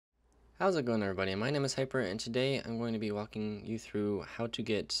How's it going, everybody? My name is Hyper, and today I'm going to be walking you through how to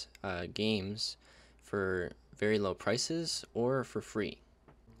get games for very low prices or for free.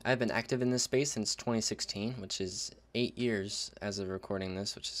 I've been active in this space since 2016, which is 8 years as of recording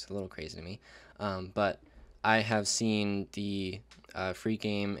this, which is a little crazy to me. But I have seen the free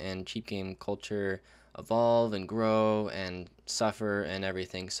game and cheap game culture evolve and grow and suffer and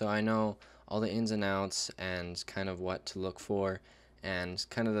everything. So I know all the ins and outs and kind of what to look for and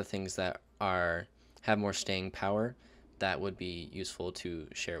kind of the things that have more staying power that would be useful to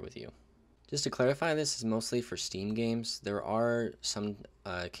share with you. Just to clarify, this is mostly for Steam games. There are some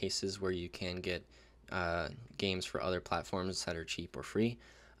cases where you can get games for other platforms that are cheap or free,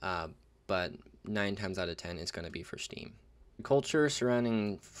 but 9 times out of 10 it's going to be for Steam. The culture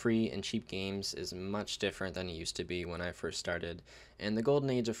surrounding free and cheap games is much different than it used to be when I first started, and the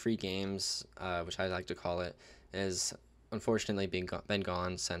golden age of free games, which I like to call it, is unfortunately been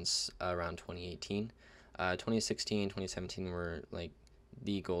gone since around 2018. 2016, 2017 were like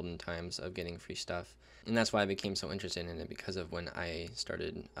the golden times of getting free stuff, and that's why I became so interested in it, because of when I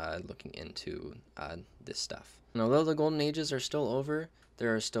started looking into this stuff. And although the golden ages are still over,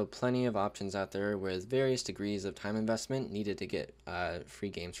 there are still plenty of options out there with various degrees of time investment needed to get free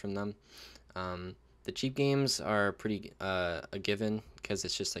games from them. The cheap games are pretty a given because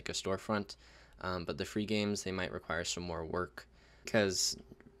it's just like a storefront, but the free games, they might require some more work because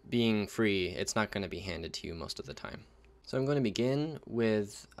being free, it's not going to be handed to you most of the time. So I'm going to begin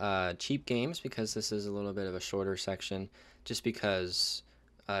with cheap games because this is a little bit of a shorter section, just because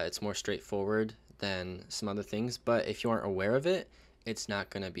it's more straightforward than some other things, but if you aren't aware of it, it's not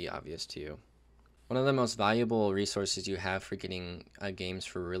going to be obvious to you. One of the most valuable resources you have for getting games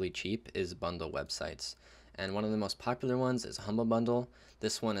for really cheap is bundle websites. And one of the most popular ones is Humble Bundle.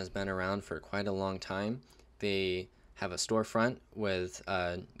 This one has been around for quite a long time. They have a storefront with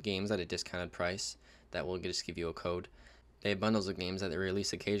games at a discounted price that will just give you a code. They have bundles of games that they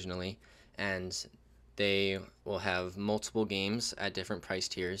release occasionally, and they will have multiple games at different price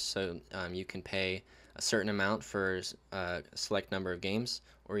tiers, so you can pay a certain amount for a select number of games,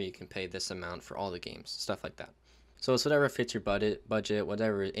 or you can pay this amount for all the games, stuff like that. So it's whatever fits your budget,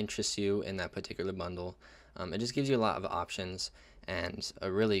 whatever interests you in that particular bundle. It just gives you a lot of options and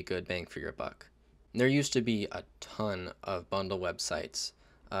a really good bang for your buck. There used to be a ton of bundle websites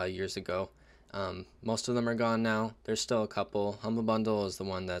years ago. Most of them are gone now. There's still a couple. Humble Bundle is the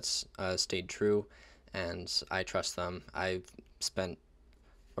one that's stayed true, and I trust them. I've spent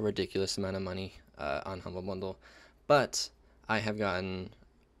a ridiculous amount of money on Humble Bundle, but I have gotten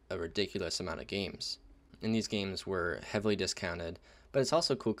a ridiculous amount of games, and these games were heavily discounted. But it's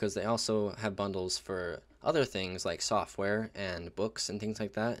also cool because they also have bundles for other things like software and books and things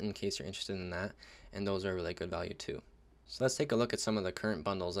like that, in case you're interested in that, and those are really good value too. So let's take a look at some of the current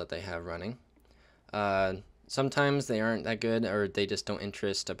bundles that they have running. Sometimes they aren't that good, or they just don't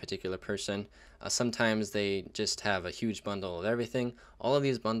interest a particular person. Sometimes they just have a huge bundle of everything. All of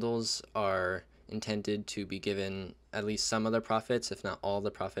these bundles are intended to be given at least some of the profits, if not all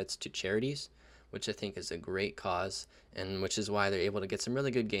the profits, to charities, which I think is a great cause, and which is why they're able to get some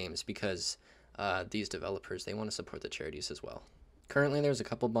really good games, because these developers, they want to support the charities as well. Currently there's a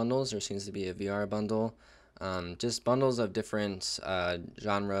couple bundles. There seems to be a VR bundle. Just bundles of different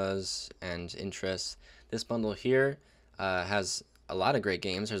genres and interests. This bundle here has a lot of great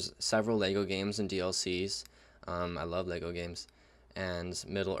games. There's several Lego games and DLCs. I love Lego games. And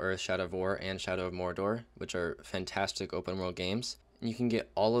Middle-earth, Shadow of War, and Shadow of Mordor, which are fantastic open world games. And you can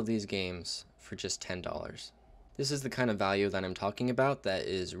get all of these games for just $10. This is the kind of value that I'm talking about that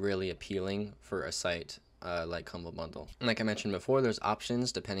is really appealing for a site like Humble Bundle. And like I mentioned before, there's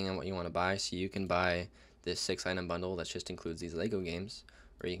options depending on what you want to buy. So you can buy this 6-item bundle that just includes these Lego games,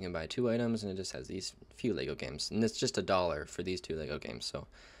 or you can buy 2 items and it just has these few Lego games, and it's just $1 for these 2 Lego games. So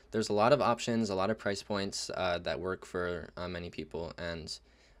there's a lot of options, a lot of price points that work for many people, and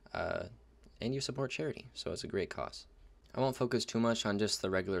you support charity, so it's a great cause. I won't focus too much on just the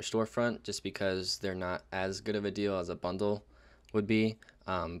regular storefront, just because they're not as good of a deal as a bundle would be,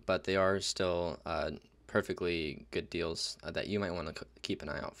 but they are still perfectly good deals that you might want to keep an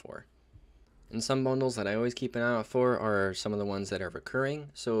eye out for. And some bundles that I always keep an eye out for are some of the ones that are recurring.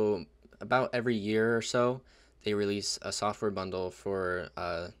 So about every year or so, they release a software bundle for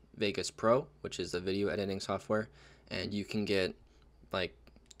Vegas Pro, which is the video editing software, and you can get like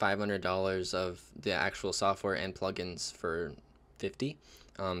 $500 of the actual software and plugins for $50.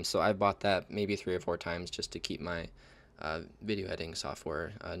 So I bought that maybe 3 or 4 times just to keep my video editing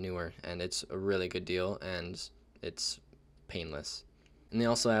software newer, and it's a really good deal, and it's painless. And they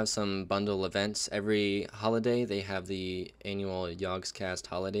also have some bundle events. Every holiday, they have the annual Yogscast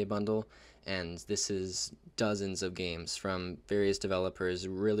holiday bundle, and this is dozens of games from various developers,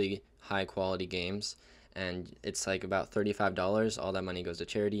 really high quality games, and it's like about $35. All that money goes to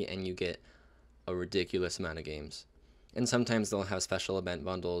charity, and you get a ridiculous amount of games. And sometimes they'll have special event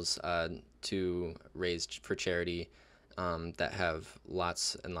bundles to raise for charity that have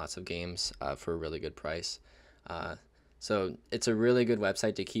lots and lots of games for a really good price. So it's a really good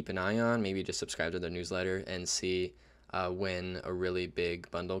website to keep an eye on. Maybe just subscribe to their newsletter and see when a really big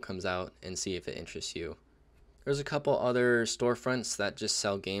bundle comes out and see if it interests you. There's a couple other storefronts that just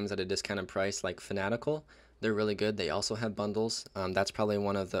sell games at a discounted price, like Fanatical. They're really good. They also have bundles. That's probably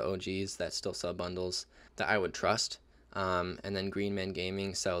one of the OGs that still sell bundles that I would trust. And then Green Man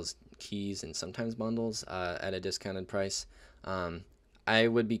Gaming sells keys and sometimes bundles at a discounted price. I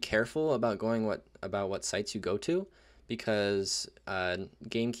would be careful about what sites you go to, because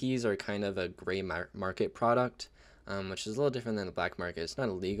game keys are kind of a gray market product, which is a little different than the black market. It's not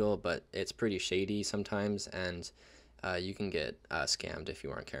illegal, but it's pretty shady sometimes, and you can get scammed if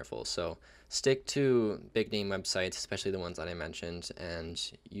you aren't careful. So stick to big name websites, especially the ones that I mentioned, and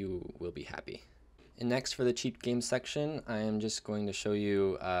you will be happy. And next, for the cheap games section, I am just going to show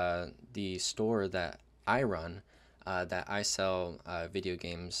you the store that I run, that I sell video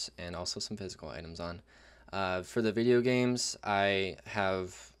games and also some physical items on. For the video games, I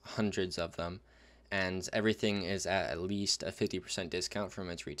have hundreds of them, and everything is at least a 50% discount from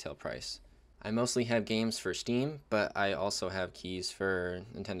its retail price. I mostly have games for Steam, but I also have keys for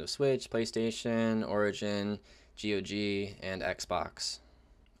Nintendo Switch, PlayStation, Origin, GOG, and Xbox.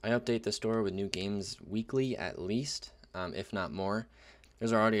 I update the store with new games weekly at least, if not more.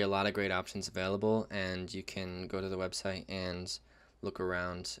 There's already a lot of great options available, and you can go to the website and look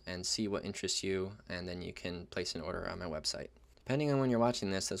around and see what interests you, and then you can place an order on my website. Depending on when you're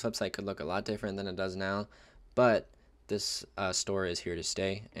watching this website could look a lot different than it does now, but this store is here to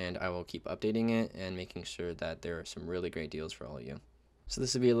stay, and I will keep updating it and making sure that there are some really great deals for all of you. So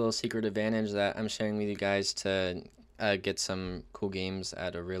this would be a little secret advantage that I'm sharing with you guys to get some cool games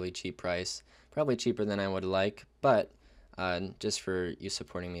at a really cheap price. Probably cheaper than I would like, but just for you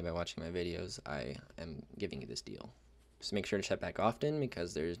supporting me by watching my videos, I am giving you this deal. Just make sure to check back often,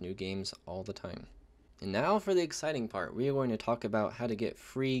 because there's new games all the time. And now for the exciting part, we are going to talk about how to get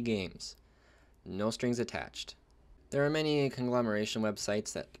free games. No strings attached. There are many conglomeration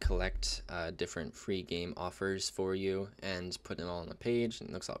websites that collect different free game offers for you and put them all on the page, and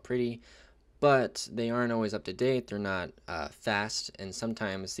it looks all pretty, but they aren't always up to date. They're not fast, and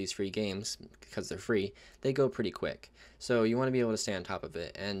sometimes these free games, because they're free, they go pretty quick. So you want to be able to stay on top of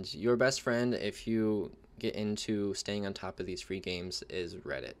it, and your best friend, if you get into staying on top of these free games, is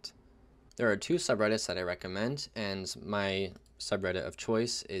Reddit. There are two subreddits that I recommend, and my subreddit of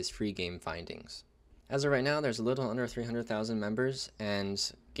choice is FreeGameFindings. As of right now, there's a little under 300,000 members,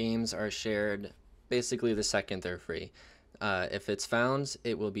 and games are shared basically the second they're free. If it's found,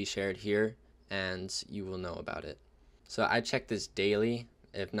 it will be shared here, and you will know about it. So I check this daily,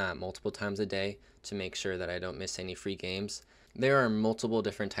 if not multiple times a day, to make sure that I don't miss any free games. There are multiple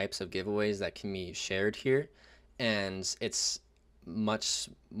different types of giveaways that can be shared here, and it's much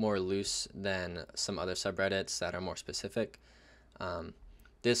more loose than some other subreddits that are more specific.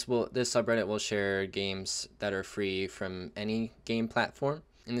 This subreddit will share games that are free from any game platform,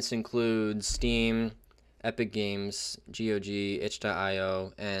 and this includes Steam, Epic Games, GOG,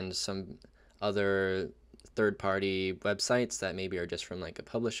 itch.io, and some other third-party websites that maybe are just from like a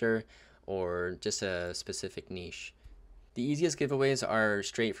publisher or just a specific niche. The easiest giveaways are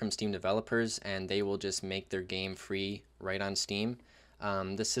straight from Steam developers, and they will just make their game free right on Steam.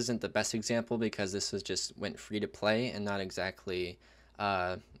 This isn't the best example because this went free to play and not exactly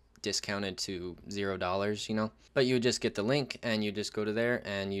discounted to $0, you know. But you just get the link and you just go to there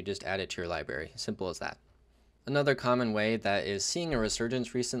and you just add it to your library. Simple as that. Another common way that is seeing a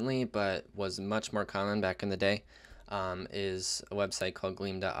resurgence recently, but was much more common back in the day, is a website called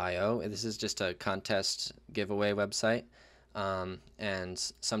Gleam.io. This is just a contest giveaway website,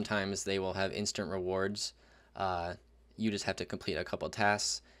 and sometimes they will have instant rewards. You just have to complete a couple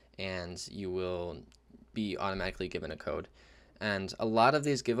tasks, and you will be automatically given a code. And a lot of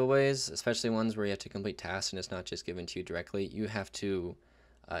these giveaways, especially ones where you have to complete tasks and it's not just given to you directly, you have to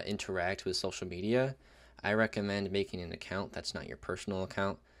interact with social media. I recommend making an account that's not your personal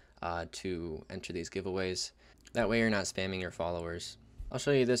account to enter these giveaways. That way you're not spamming your followers. I'll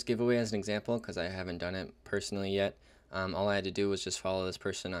show you this giveaway as an example because I haven't done it personally yet. All I had to do was just follow this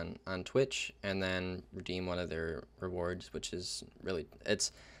person on Twitch and then redeem one of their rewards, which is really,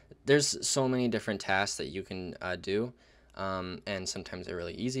 there's so many different tasks that you can do. And sometimes they're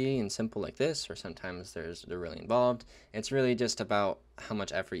really easy and simple like this, or sometimes they're really involved. It's really just about how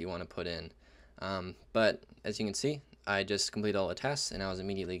much effort you want to put in. But as you can see, I just completed all the tasks and I was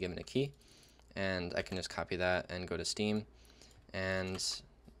immediately given a key, and I can just copy that and go to Steam and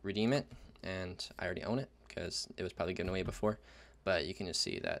redeem it, and I already own it because it was probably given away before. But you can just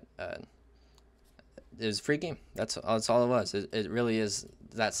see that it was a free game. That's all it was. It really is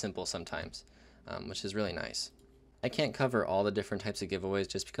that simple sometimes, which is really nice. I can't cover all the different types of giveaways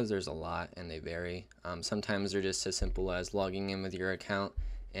just because there's a lot and they vary. Sometimes they're just as simple as logging in with your account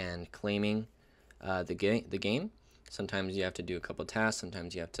and claiming the game. Sometimes you have to do a couple tasks.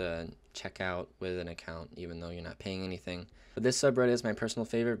 Sometimes you have to check out with an account even though you're not paying anything. But this subreddit is my personal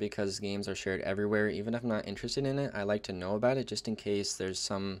favorite because games are shared everywhere. Even if I'm not interested in it, I like to know about it just in case there's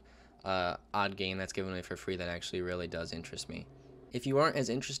some odd game that's given away for free that actually really does interest me. If you aren't as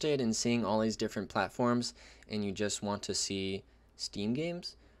interested in seeing all these different platforms and you just want to see Steam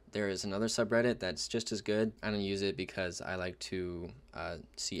games, there is another subreddit that's just as good. I don't use it because I like to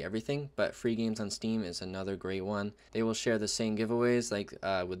see everything, but FreeGamesOnSteam is another great one. They will share the same giveaways like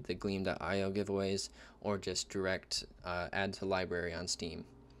with the Gleam.io giveaways, or just direct add to library on Steam.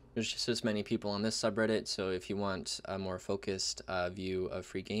 There's just as many people on this subreddit, so if you want a more focused view of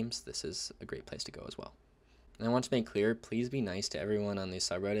free games, this is a great place to go as well. And I want to make clear, please be nice to everyone on these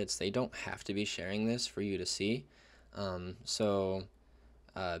subreddits. They don't have to be sharing this for you to see.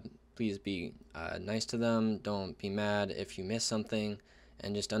 Please be nice to them. Don't be mad if you miss something,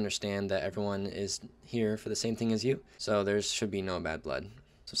 and just understand that everyone is here for the same thing as you. So there should be no bad blood.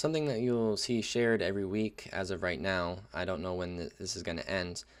 So something that you'll see shared every week as of right now, I don't know when this is going to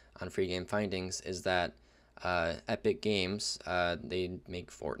end, on FreeGameFindings, is that Epic Games, they make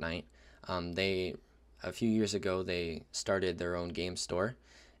Fortnite. A few years ago, they started their own game store,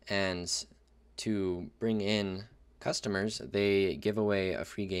 and to bring in customers, they give away a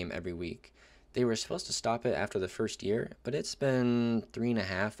free game every week. They were supposed to stop it after the first year, but it's been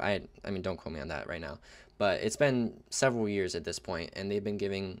 3.5. I mean, don't quote me on that right now, but it's been several years at this point, and they've been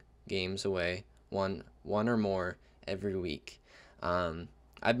giving games away, one or more every week.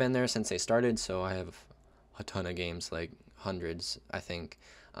 I've been there since they started, so I have a ton of games, like hundreds, I think.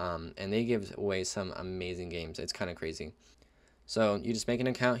 And they give away some amazing games. It's kind of crazy. So you just make an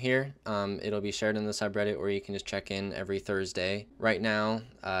account here. It'll be shared in the subreddit, or you can just check in every Thursday. Right now,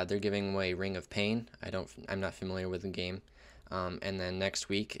 they're giving away Ring of Pain. I'm not familiar with the game. And then next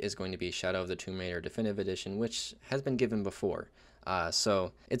week is going to be Shadow of the Tomb Raider Definitive Edition, which has been given before.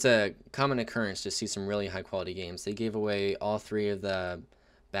 So it's a common occurrence to see some really high quality games. They gave away all 3 of the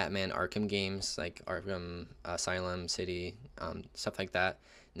Batman Arkham games, like Arkham Asylum, City, stuff like that.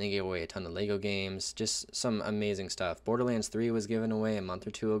 And they gave away a ton of Lego games, just some amazing stuff. Borderlands 3 was given away a month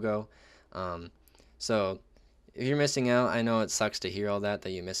or 2 ago. So if you're missing out, I know it sucks to hear all that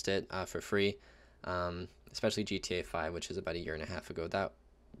you missed it for free, especially GTA 5, which is about 1.5 years ago. That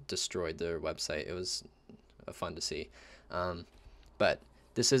destroyed their website. It was fun to see. But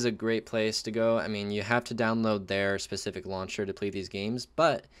this is a great place to go. I mean, you have to download their specific launcher to play these games,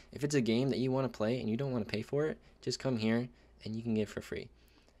 but if it's a game that you want to play and you don't want to pay for it, just come here and you can get it for free.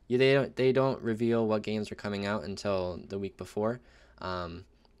 They don't reveal what games are coming out until the week before,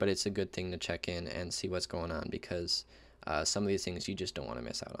 but it's a good thing to check in and see what's going on, because some of these things you just don't want to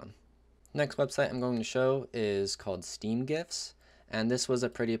miss out on. Next website I'm going to show is called SteamGifts, and this was a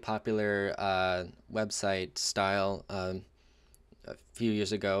pretty popular website style a few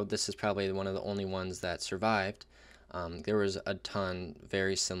years ago. This is probably one of the only ones that survived. There was a ton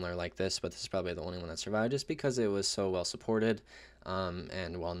very similar like this, but this is probably the only one that survived just because it was so well supported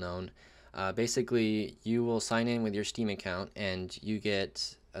and well known. Basically, you will sign in with your Steam account and you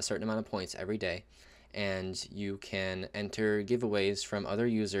get a certain amount of points every day, and you can enter giveaways from other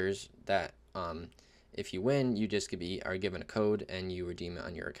users that if you win, you just are given a code and you redeem it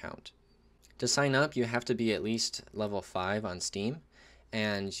on your account. To sign up, you have to be at least level 5 on Steam,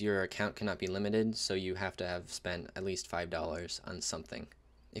 and your account cannot be limited, so you have to have spent at least $5 on something.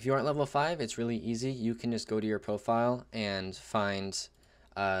 If you aren't level 5, it's really easy. You can just go to your profile and find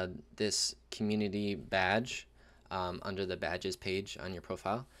this community badge under the badges page on your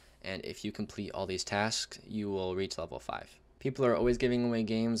profile, and if you complete all these tasks, you will reach level 5. People are always giving away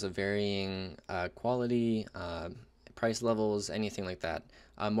games of varying quality, price levels, anything like that.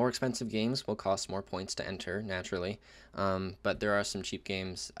 More expensive games will cost more points to enter, naturally, but there are some cheap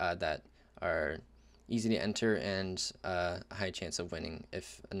games that are easy to enter and a high chance of winning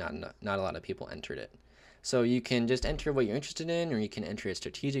if not a lot of people entered it. So you can just enter what you're interested in, or you can enter it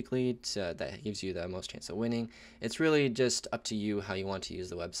strategically that gives you the most chance of winning. It's really just up to you how you want to use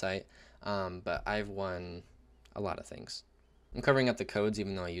the website, but I've won a lot of things. I'm covering up the codes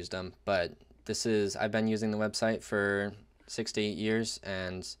even though I used them, but I've been using the website for 6 to 8 years,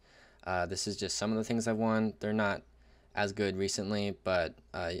 and this is just some of the things I've won. They're not as good recently, but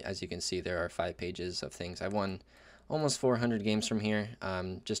as you can see, there are 5 pages of things. I've won almost 400 games from here,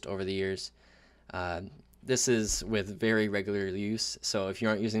 just over the years. This is with very regular use, so if you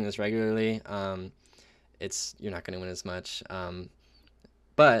aren't using this regularly, you're not going to win as much.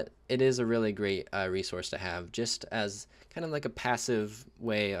 But it is a really great resource to have, just as kind of like a passive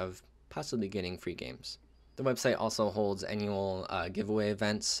way of possibly getting free games. The website also holds annual giveaway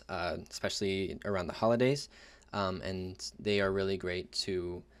events, especially around the holidays, and they are really great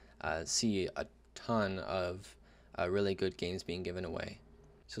to see a ton of really good games being given away.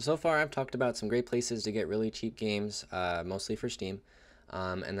 So far I've talked about some great places to get really cheap games, mostly for Steam,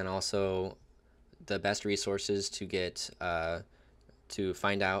 and then also the best resources to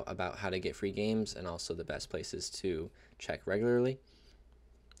find out about how to get free games, and also the best places to check regularly.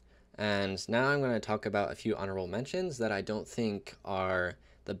 And now I'm going to talk about a few honorable mentions that I don't think are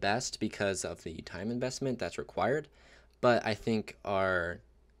the best because of the time investment that's required, but I think are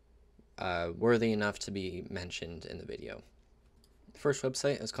worthy enough to be mentioned in the video. The first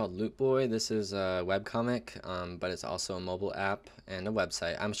website is called LootBoy. This is a webcomic, but it's also a mobile app and a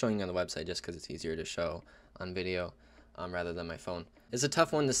website. I'm showing you on the website just because it's easier to show on video rather than my phone. It's a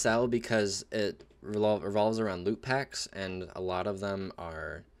tough one to sell because it revolves around loot packs, and a lot of them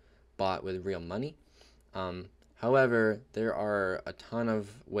are bought with real money. However, there are a ton of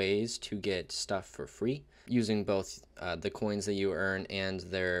ways to get stuff for free using both the coins that you earn and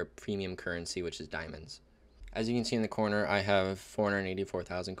their premium currency, which is diamonds. As you can see in the corner, I have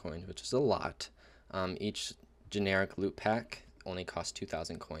 484,000 coins, which is a lot. Each generic loot pack only costs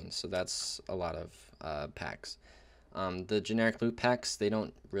 2,000 coins, so that's a lot of packs. The generic loot packs, they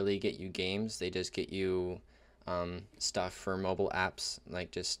don't really get you games, they just get you stuff for mobile apps,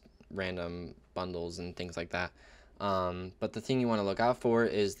 like just random bundles and things like that. But the thing you want to look out for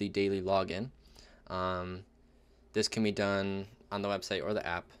is the daily login. This can be done on the website or the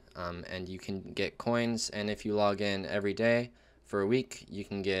app, and you can get coins, and if you log in every day for a week, you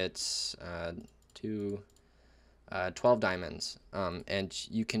can get 12 diamonds, and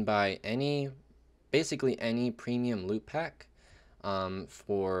you can buy basically any premium loot pack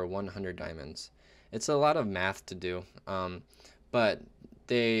for 100 diamonds. It's a lot of math to do, but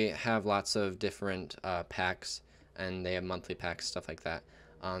they have lots of different packs, and they have monthly packs, stuff like that,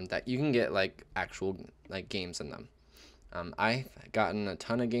 that you can get like actual games in them. I've gotten a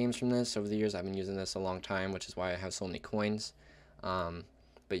ton of games from this over the years. I've been using this a long time, which is why I have so many coins.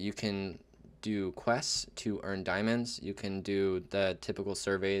 But you can do quests to earn diamonds. You can do the typical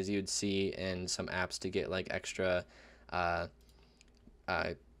surveys you'd see in some apps to get like extra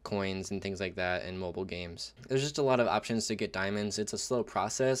coins and things like that in mobile games. There's just a lot of options to get diamonds. It's a slow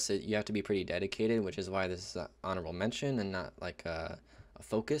process. You have to be pretty dedicated, which is why this is an honorable mention and not like a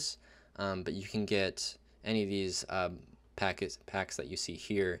focus. But you can get any of these packs that you see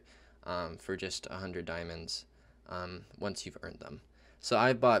here for just 100 diamonds once you've earned them. So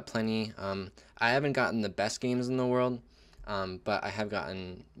I bought plenty. I haven't gotten the best games in the world, but I have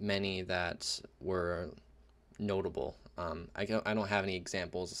gotten many that were notable. I don't have any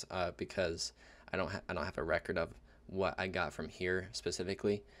examples because I don't have a record of what I got from here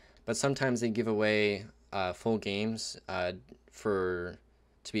specifically. But sometimes they give away full games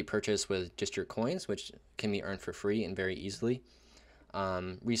to be purchased with just your coins, which can be earned for free and very easily.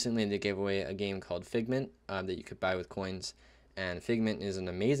 Recently they gave away a game called Figment that you could buy with coins, and Figment is an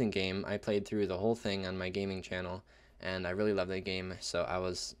amazing game. I played through the whole thing on my gaming channel, and I really love that game, so I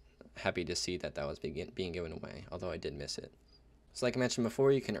was happy to see that was being given away, although I did miss it. So like I mentioned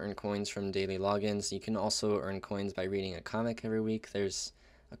before, you can earn coins from daily logins. You can also earn coins by reading a comic every week. There's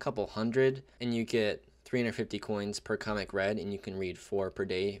a couple hundred, and you get 350 coins per comic read, and you can read 4 per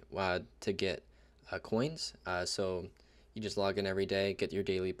day to get coins. So you just log in every day, get your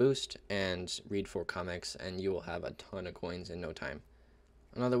daily boost, and read 4 comics, and you will have a ton of coins in no time.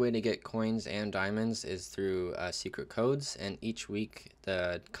 Another way to get coins and diamonds is through secret codes, and each week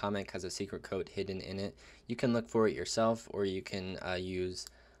the comic has a secret code hidden in it. You can look for it yourself, or you can use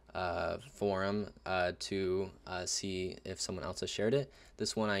a forum to see if someone else has shared it.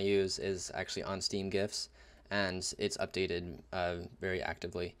 This one I use is actually on SteamGifts, and it's updated very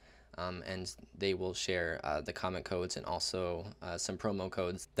actively. And they will share the comic codes and also some promo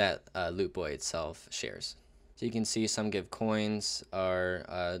codes that LootBoy itself shares. So you can see some give coins, or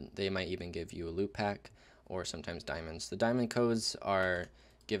they might even give you a loot pack, or sometimes diamonds. The diamond codes are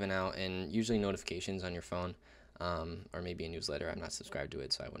given out in usually notifications on your phone, or maybe a newsletter. I'm not subscribed to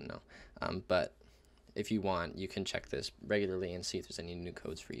it, so I wouldn't know. But if you want, you can check this regularly and see if there's any new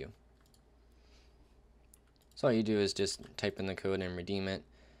codes for you. So all you do is just type in the code and redeem it,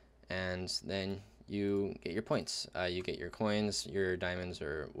 and then you get your points. You get your coins, your diamonds,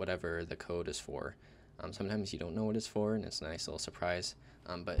 or whatever the code is for. Sometimes you don't know what it's for, and it's a nice little surprise,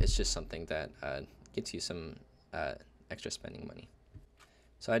 but it's just something that gets you some extra spending money.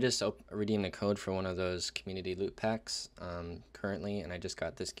 So I just redeemed a code for one of those community loot packs currently, and I just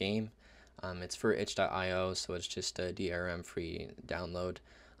got this game. It's for itch.io, so it's just a DRM free download,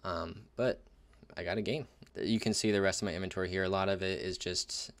 but I got a game. You can see the rest of my inventory here. A lot of it is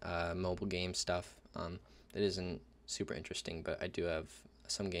just mobile game stuff that isn't super interesting, but I do have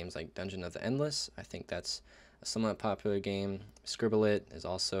some games like Dungeon of the Endless. I think that's a somewhat popular game. Scribble It is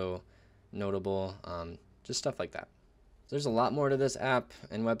also notable, just stuff like that. There's a lot more to this app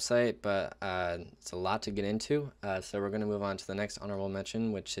and website, but it's a lot to get into, so we're going to move on to the next honorable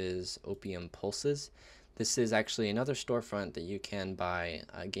mention, which is OpiumPulses. This is actually another storefront that you can buy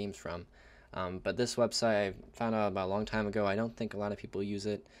games from, but this website I found out about a long time ago. I don't think a lot of people use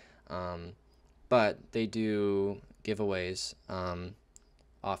it, but they do giveaways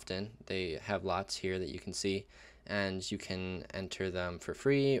often. They have lots here that you can see, and you can enter them for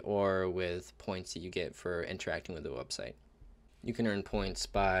free or with points that you get for interacting with the website. You can earn points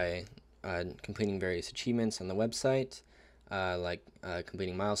by completing various achievements on the website, like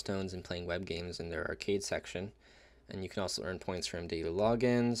completing milestones and playing web games in their arcade section. And you can also earn points from daily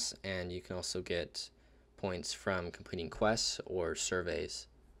logins, and you can also get points from completing quests or surveys.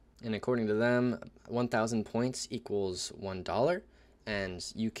 And according to them, 1,000 points equals $1. And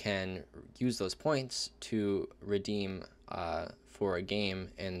you can use those points to redeem for a game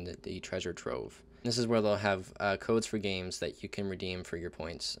in the treasure trove. This is where they'll have codes for games that you can redeem for your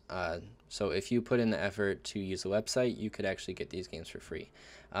points. So if you put in the effort to use the website, you could actually get these games for free.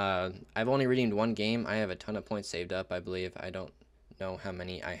 I've only redeemed one game. I have a ton of points saved up, I believe. I don't know how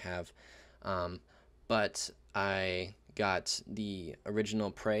many I have. But I got the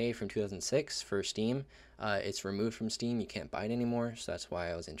original Prey from 2006 for Steam. It's removed from Steam. You can't buy it anymore, so that's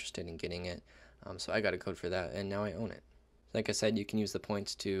why I was interested in getting it. So I got a code for that, and now I own it. Like I said, you can use the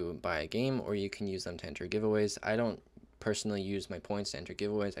points to buy a game, or you can use them to enter giveaways. I don't personally use my points to enter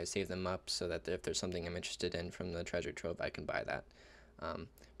giveaways. I save them up so that if there's something I'm interested in from the treasure trove, I can buy that.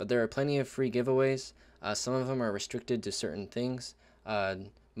 But there are plenty of free giveaways. Some of them are restricted to certain things.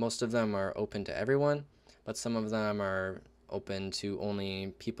 Most of them are open to everyone, but some of them are open to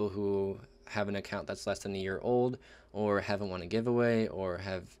only people who have an account that's less than a year old, or haven't won a giveaway, or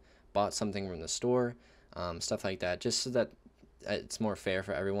have bought something from the store, stuff like that, just so that it's more fair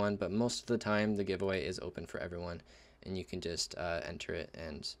for everyone. But most of the time the giveaway is open for everyone, and you can just enter it,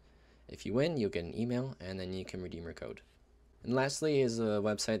 and if you win, you'll get an email, and then you can redeem your code. And lastly is a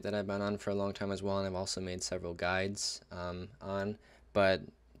website that I've been on for a long time as well, and I've also made several guides on, but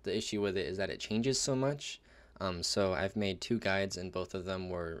the issue with it is that it changes so much. So I've made 2 guides, and both of them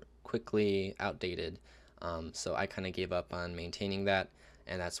were quickly outdated, so I kind of gave up on maintaining that,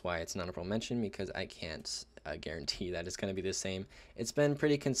 and that's why it's an honorable mention, because I can't guarantee that it's going to be the same. It's been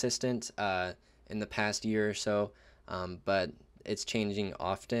pretty consistent in the past year or so, but it's changing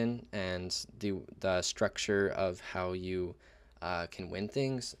often, and the structure of how you can win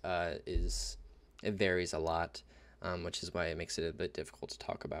things it varies a lot, which is why it makes it a bit difficult to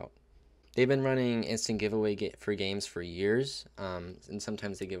talk about. They've been running instant giveaway for games for years, and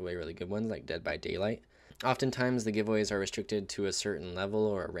sometimes they give away really good ones like Dead by Daylight. Oftentimes the giveaways are restricted to a certain level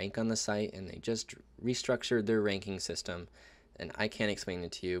or a rank on the site, and they just restructured their ranking system, and I can't explain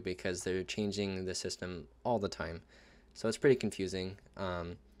it to you because they're changing the system all the time, so it's pretty confusing.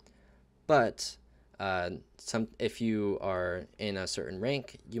 But if you are in a certain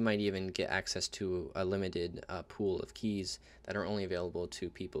rank, you might even get access to a limited pool of keys that are only available to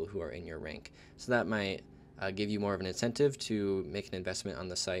people who are in your rank. So that might give you more of an incentive to make an investment on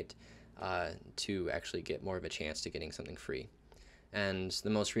the site to actually get more of a chance to getting something free. And the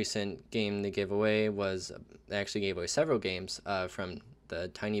most recent game they gave away was, they actually gave away several games from the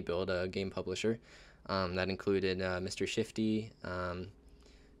Tiny Build, a game publisher, that included Mr. Shifty,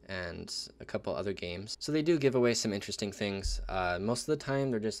 and a couple other games. So they do give away some interesting things. Most of the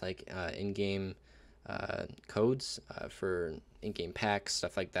time they're just like in-game codes for in-game packs,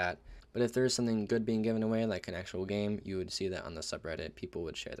 stuff like that. But if there's something good being given away, like an actual game, you would see that on the subreddit. People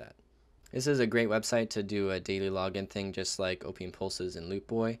would share that. This is a great website to do a daily login thing, just like OpiumPulses and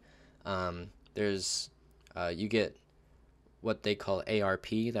LootBoy. You get what they call ARP,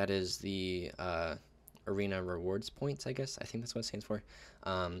 that is the Arena Rewards Points, I guess. I think that's what it stands for.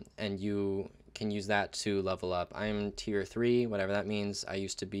 And you can use that to level up. I'm tier 3, whatever that means. I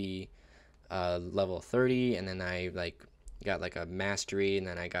used to be level 30, and then I like got like a mastery, and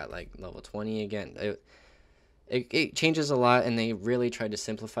then I got like level 20 again. It changes a lot, and they really tried to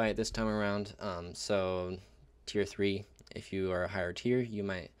simplify it this time around. So tier 3, if you are a higher tier, you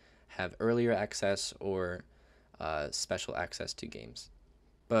might have earlier access or special access to games.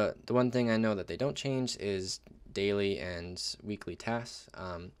 But the one thing I know that they don't change is daily and weekly tasks.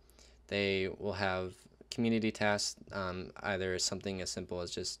 They will have community tasks, either something as simple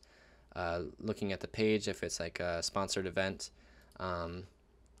as just looking at the page if it's like a sponsored event.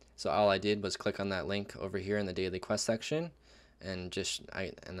 So all I did was click on that link over here in the daily quest section, and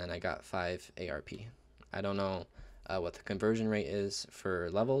then I got 5 ARP. I don't know what the conversion rate is for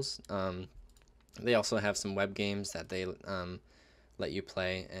levels. They also have some web games that they let you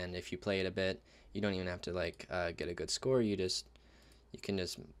play, and if you play it a bit, you don't even have to like get a good score. You can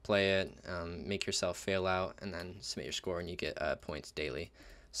just play it, make yourself fail out, and then submit your score, and you get points daily.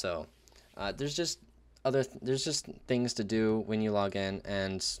 So there's just things to do when you log in,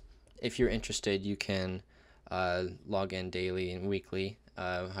 and if you're interested, you can log in daily and weekly,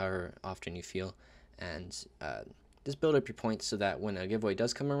 however often you feel, and just build up your points so that when a giveaway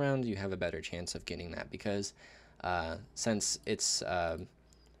does come around, you have a better chance of getting that, because since it's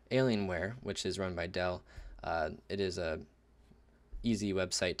Alienware, which is run by Dell, it is a easy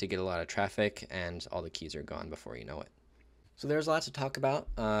website to get a lot of traffic, and all the keys are gone before you know it. So there's a lot to talk about.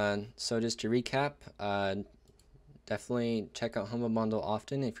 So just to recap, definitely check out Humble Bundle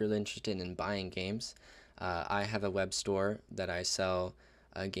often if you're interested in buying games. I have a web store that I sell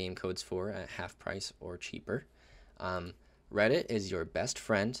game codes for at half price or cheaper. Reddit is your best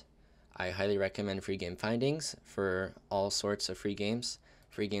friend. I highly recommend FreeGameFindings for all sorts of free games.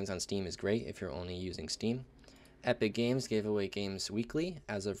 Free games on Steam is great if you're only using Steam. Epic Games gave away games weekly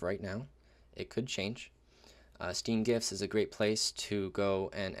as of right now. It could change. SteamGifts is a great place to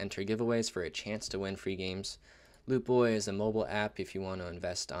go and enter giveaways for a chance to win free games. LootBoy is a mobile app if you want to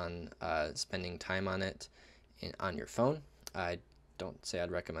invest on spending time on it on your phone. I don't say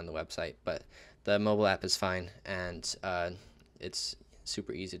I'd recommend the website, but the mobile app is fine, and it's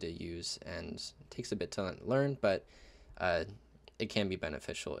super easy to use, and it takes a bit to learn, but it can be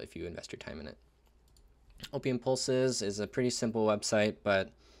beneficial if you invest your time in it. OpiumPulses is a pretty simple website,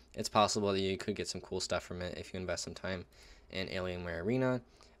 but it's possible that you could get some cool stuff from it if you invest some time. And Alienware Arena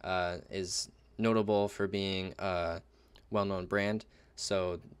is notable for being a well-known brand,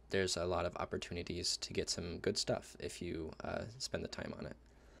 so there's a lot of opportunities to get some good stuff if you spend the time on it.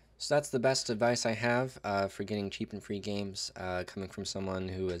 So that's the best advice I have for getting cheap and free games, coming from someone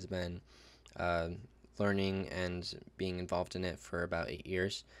who has been learning and being involved in it for about 8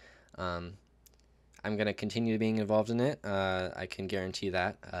 years. I'm going to continue being involved in it. I can guarantee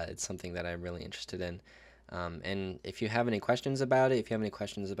that. It's something that I'm really interested in. And if you have any questions about it, if you have any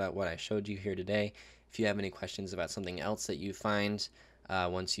questions about what I showed you here today, if you have any questions about something else that you find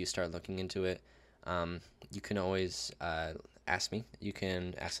once you start looking into it, you can always ask me. You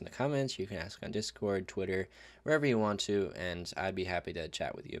can ask in the comments, you can ask on Discord, Twitter, wherever you want to, and I'd be happy to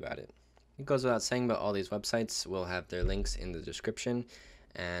chat with you about it. It goes without saying, but all these websites will have their links in the description,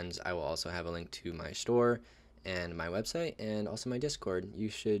 and I will also have a link to my store and my website and also my Discord. You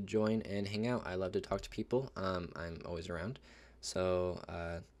should join and hang out. I love to talk to people. I'm always around. So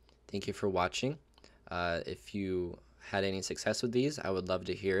thank you for watching. If you had any success with these, I would love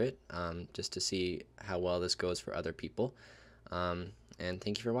to hear it, just to see how well this goes for other people. And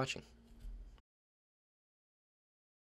thank you for watching.